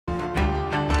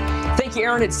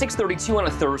Karen, at 6:32 on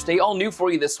a Thursday. All new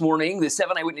for you this morning. The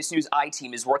 7 Eyewitness News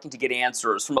I-Team is working to get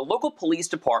answers from a local police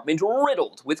department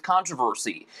riddled with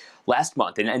controversy. Last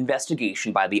month, an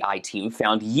investigation by the I-Team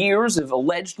found years of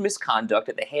alleged misconduct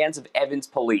at the hands of Evans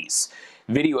police.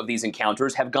 Video of these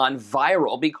encounters have gone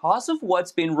viral because of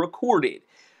what's been recorded.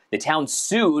 The town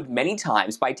sued many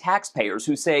times by taxpayers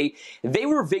who say they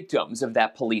were victims of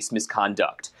that police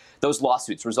misconduct. Those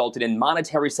lawsuits resulted in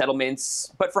monetary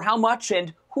settlements, but for how much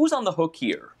and who's on the hook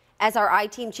here? As our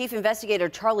I-Team Chief Investigator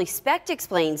Charlie Specht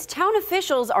explains, town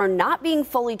officials are not being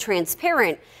fully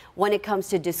transparent when it comes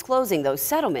to disclosing those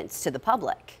settlements to the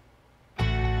public.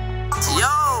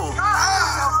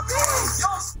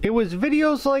 It was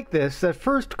videos like this that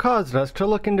first caused us to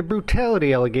look into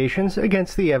brutality allegations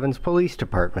against the Evans Police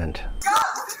Department.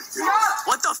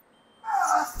 What the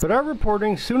But our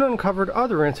reporting soon uncovered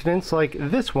other incidents like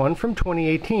this one from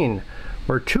 2018,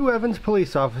 where 2 Evans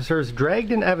police officers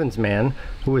dragged an Evans man,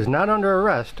 who was not under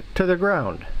arrest, to the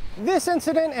ground. This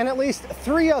incident and at least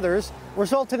 3 others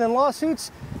resulted in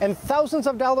lawsuits and thousands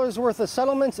of dollars worth of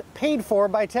settlements paid for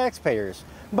by taxpayers.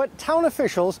 But town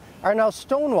officials are now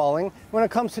stonewalling when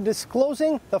it comes to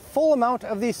disclosing the full amount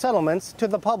of these settlements to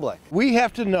the public. We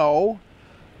have to know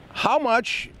how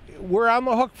much we're on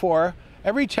the hook for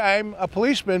every time a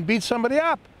policeman beats somebody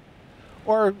up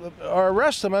or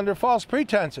arrests them under false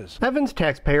pretenses. Evans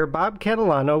taxpayer Bob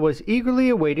Catalano was eagerly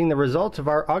awaiting the results of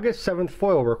our August 7th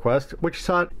FOIL request, which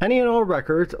sought any and all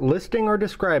records listing or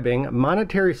describing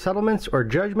monetary settlements or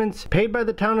judgments paid by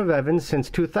the town of Evans since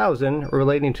 2000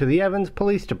 relating to the Evans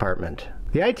Police Department.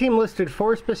 The I-Team listed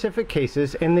 4 specific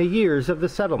cases and the years of the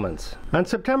settlements. On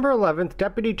September 11th,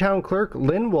 Deputy Town Clerk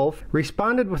Lynn Wolf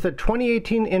responded with a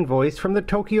 2018 invoice from the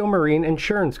Tokyo Marine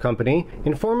Insurance Company,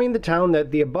 informing the town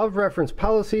that the above referenced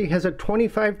policy has a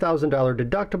 $25,000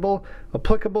 deductible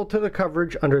applicable to the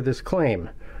coverage under this claim.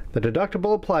 The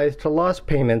deductible applies to lost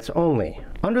payments only.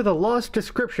 Under the loss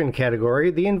description category,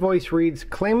 the invoice reads,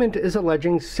 "Claimant is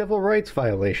alleging civil rights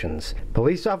violations.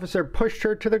 Police officer pushed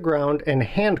her to the ground and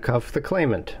handcuffed the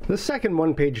claimant." The second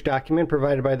one-page document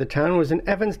provided by the town was an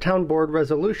Evans Town Board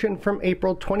resolution from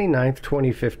April 29,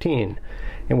 2015,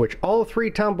 in which all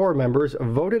 3 town board members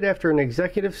voted after an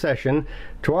executive session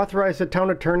to authorize the town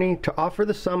attorney to offer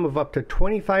the sum of up to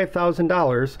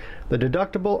 $25,000, the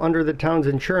deductible under the town's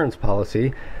insurance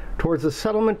policy, towards the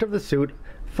settlement of the suit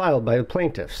filed by the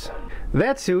plaintiffs.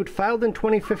 That suit, filed in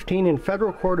 2015 in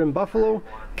federal court in Buffalo,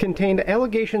 contained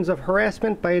allegations of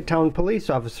harassment by a town police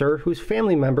officer whose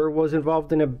family member was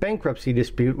involved in a bankruptcy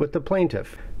dispute with the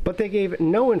plaintiff. But they gave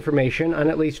no information on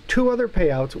at least 2 other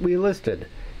payouts we listed,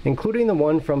 including the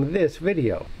one from this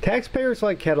video. Taxpayers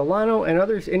like Catalano and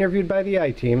others interviewed by the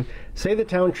I-Team say the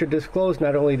town should disclose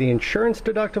not only the insurance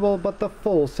deductible, but the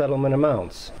full settlement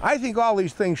amounts. I think all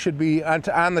these things should be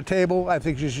on the table. I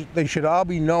think they should all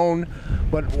be known.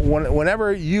 But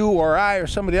whenever you or I or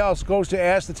somebody else goes to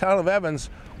ask the town of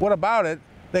Evans, what about it,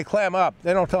 they clam up.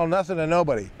 They don't tell nothing to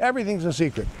nobody. Everything's a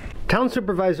secret. Town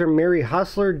Supervisor Mary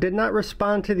Hostler did not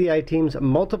respond to the I-Team's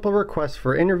multiple requests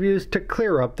for interviews to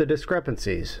clear up the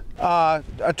discrepancies. A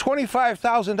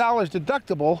 $25,000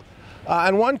 deductible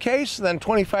on one case, then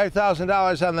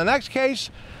 $25,000 on the next case.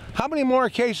 How many more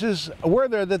cases were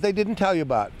there that they didn't tell you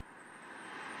about?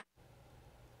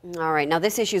 All right, now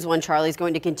this issue is one Charlie's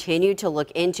going to continue to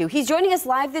look into. He's joining us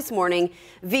live this morning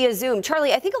via Zoom.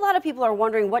 Charlie, I think a lot of people are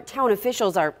wondering what town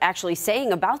officials are actually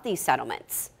saying about these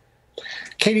settlements.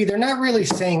 Katie, they're not really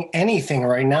saying anything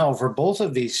right now for both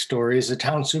of these stories. The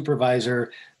town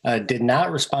supervisor did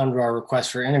not respond to our request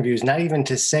for interviews, not even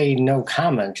to say no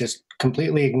comment, just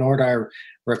completely ignored our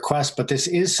request. But this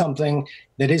is something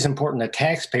that is important to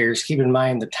taxpayers. Keep in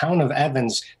mind, the town of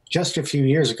Evans just a few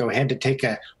years ago had to take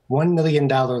a $1 million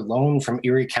loan from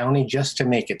Erie County just to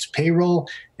make its payroll.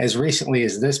 As recently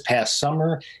as this past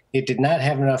summer, it did not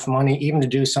have enough money even to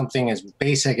do something as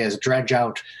basic as dredge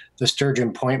out the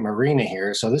Sturgeon Point Marina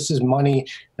here. So this is money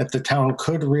that the town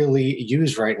could really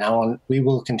use right now, and we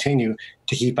will continue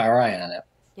to keep our eye on it.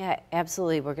 Yeah,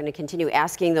 absolutely. We're going to continue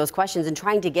asking those questions and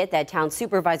trying to get that town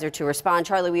supervisor to respond.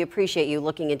 Charlie, we appreciate you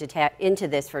looking into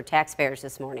this for taxpayers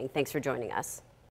this morning. Thanks for joining us.